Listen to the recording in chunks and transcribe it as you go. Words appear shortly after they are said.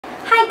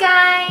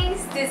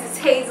this is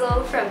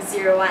Hazel from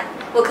Zerone.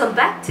 Welcome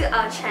back to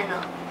our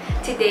channel.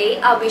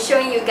 Today I'll be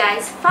showing you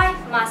guys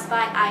 5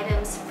 must-buy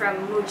items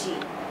from MUJI.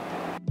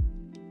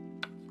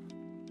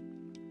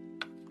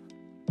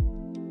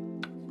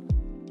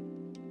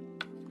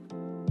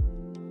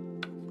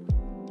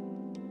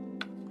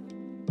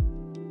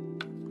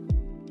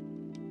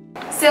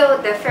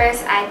 So the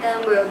first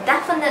item will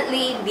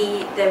definitely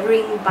be the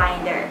ring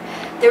binder.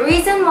 The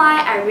reason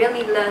why I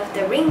really love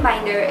the ring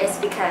binder is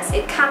because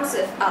it comes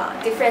with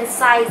different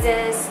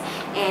sizes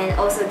and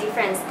also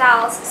different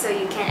styles, so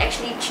you can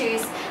actually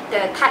choose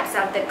the types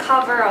of the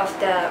cover of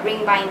the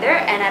ring binder,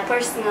 and I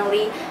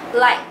personally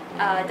like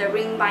the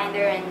ring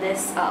binder and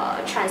this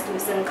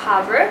translucent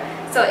cover.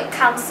 So it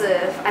comes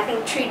with, I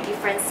think, 3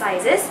 different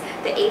sizes: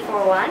 the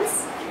A4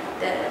 ones,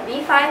 the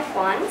B5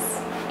 ones,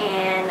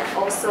 and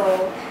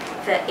also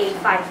the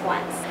A5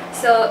 ones.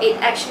 So it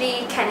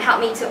actually can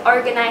help me to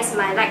organize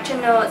my lecture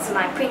notes,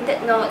 my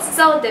printed notes.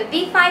 So the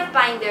B5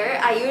 binder,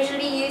 I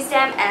usually use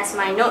them as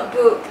my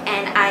notebook,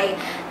 and I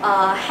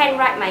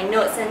handwrite my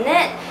notes in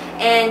it.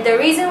 And the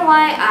reason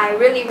why I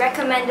really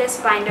recommend this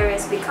binder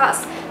is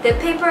because the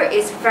paper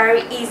is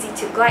very easy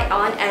to glide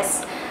on,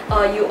 as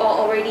you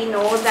all already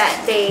know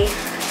that they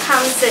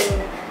comes in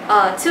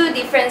 2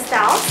 different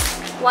styles.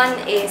 One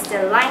is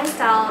the line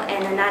style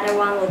and another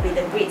one will be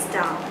the grid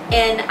style.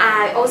 And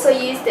I also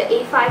use the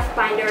A5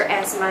 binder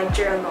as my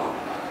journal.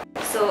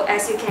 So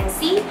as you can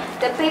see,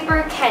 the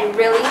paper can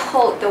really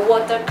hold the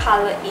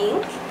watercolor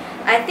ink.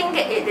 I think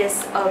it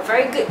is a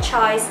very good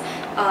choice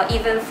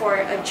even for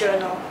a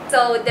journal.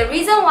 So the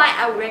reason why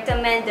I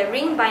recommend the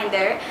ring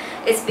binder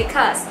is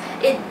because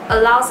it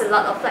allows a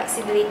lot of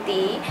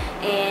flexibility,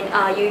 and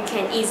you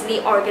can easily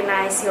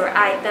organize your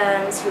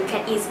items, you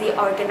can easily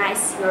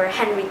organize your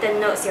handwritten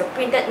notes, your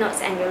printed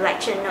notes, and your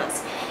lecture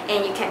notes,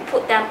 and you can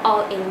put them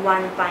all in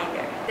one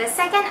binder. The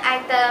second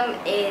item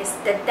is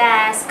the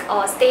desk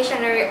or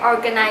stationery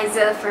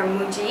organizer from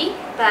MUJI,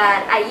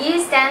 but I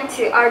use them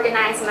to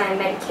organize my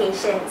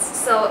medications.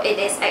 So it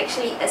is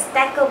actually a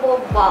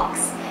stackable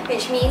box,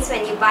 which means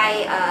when you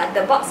buy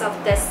the box of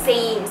the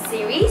same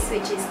series,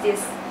 which is this,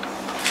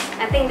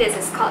 I think this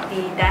is called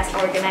the desk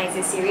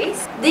organizer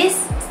series. These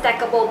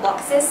stackable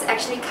boxes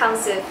actually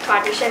comes with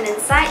partition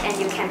inside, and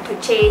you can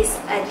purchase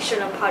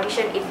additional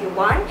partition if you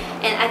want.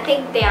 And I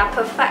think they are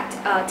perfect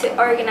to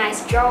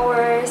organize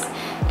drawers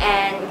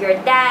and your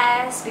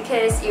desk,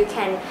 because you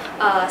can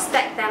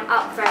stack them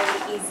up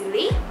very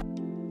easily.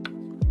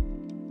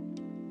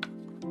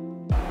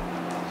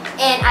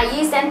 And I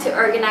use them to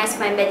organize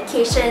my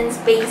medications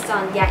based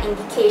on their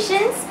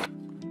indications.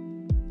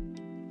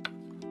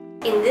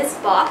 In this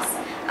box,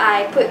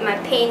 I put my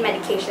pain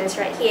medications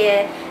right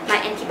here, my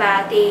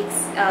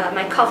antibiotics,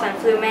 my cough and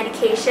flu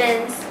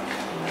medications,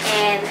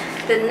 and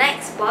the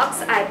next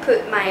box I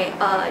put my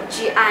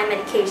GI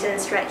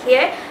medications right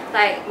here,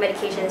 like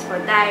medications for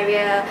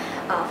diarrhea,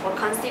 for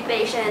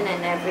constipation,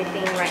 and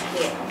everything right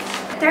here.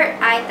 The third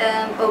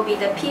item will be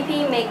the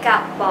PP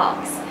makeup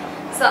box.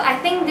 So I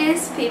think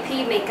this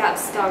PP makeup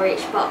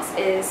storage box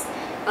is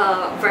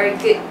very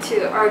good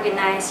to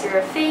organize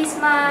your face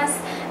mask.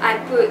 I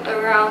put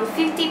around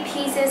 50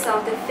 pieces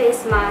of the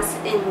face mask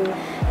in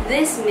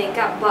this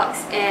makeup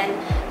box, and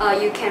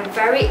you can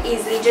very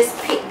easily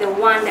just pick the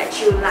one that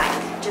you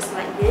like, just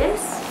like this.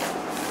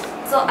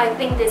 So I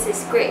think this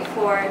is great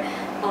for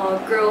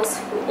girls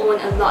who own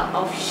a lot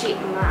of sheet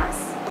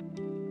masks.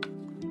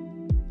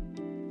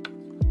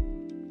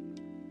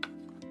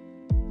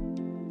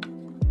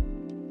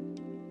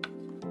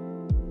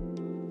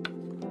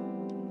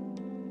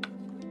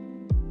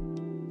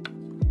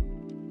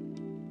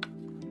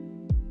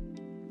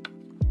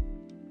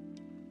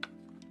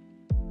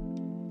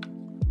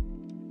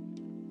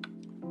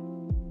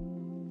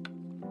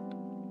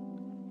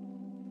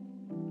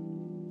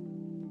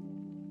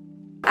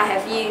 I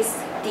have used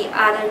the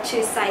other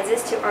 2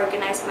 sizes to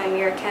organize my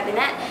mirror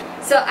cabinet.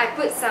 So I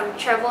put some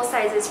travel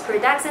sizes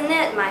products in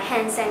it, my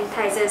hand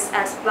sanitizers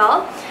as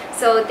well.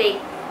 So they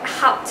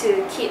help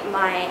to keep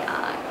my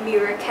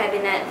mirror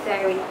cabinet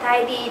very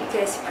tidy,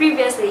 because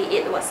previously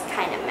it was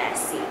kind of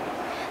messy.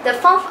 The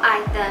 4th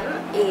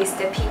item is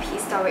the PP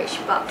storage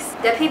box.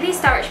 The PP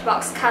storage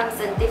box comes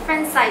in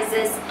different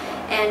sizes,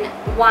 and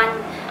one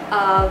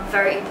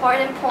very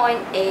important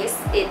point is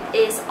it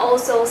is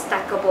also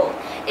stackable.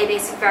 It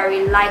is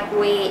very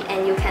lightweight,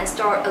 and you can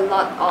store a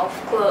lot of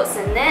clothes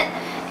in it.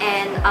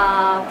 And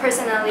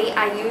personally,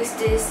 I use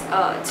this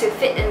to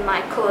fit in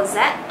my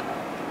closet.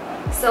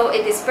 So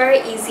it is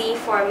very easy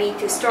for me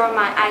to store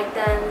my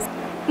items.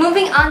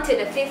 Moving on to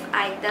the 5th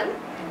item,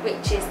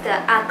 which is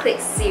the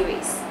acrylic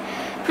series.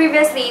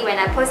 Previously, when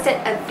I posted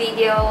a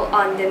video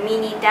on the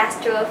mini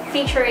desk drawer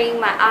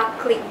featuring my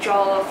acrylic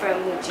drawer from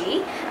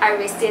MUJI, I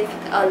received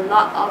a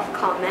lot of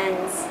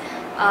comments,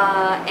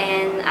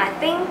 and I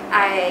think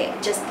I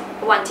just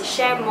want to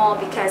share more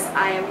because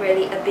I am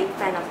really a big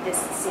fan of this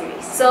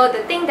series. So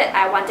the thing that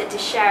I wanted to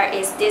share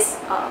is this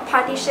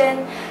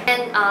partition,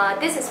 and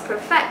this is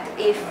perfect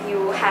if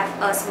you have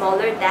a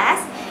smaller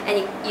desk, and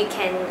you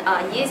can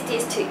use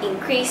this to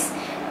increase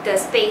the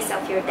space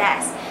of your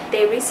desk.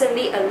 They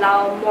recently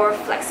allow more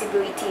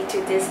flexibility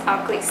to this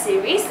acrylic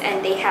series,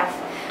 and they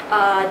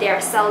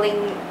are selling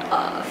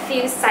a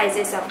few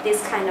sizes of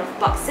this kind of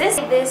boxes.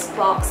 This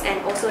box and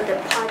also the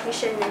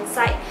partition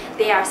inside,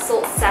 they are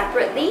sold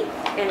separately,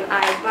 and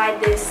I buy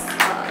this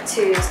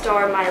to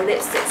store my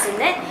lipsticks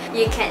in it.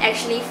 You can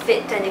actually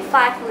fit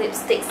 25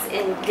 lipsticks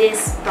in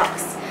this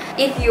box.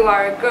 If you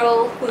are a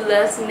girl who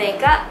loves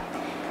makeup,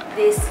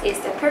 this is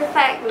the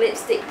perfect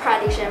lipstick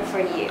partition for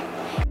you.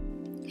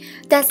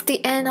 That's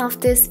the end of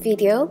this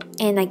video,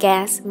 and I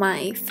guess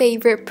my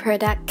favorite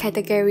product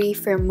category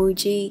for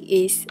MUJI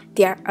is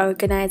their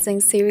organizing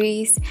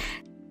series.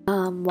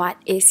 What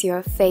is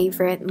your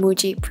favorite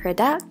MUJI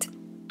product?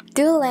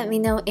 Do let me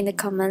know in the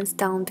comments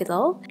down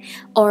below,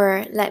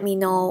 or let me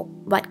know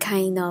what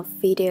kind of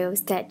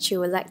videos that you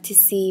would like to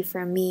see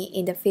from me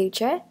in the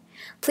future.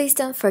 Please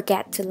don't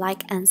forget to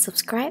like and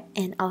subscribe,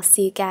 and I'll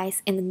see you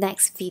guys in the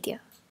next video.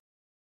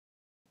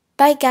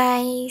 Bye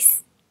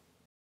guys!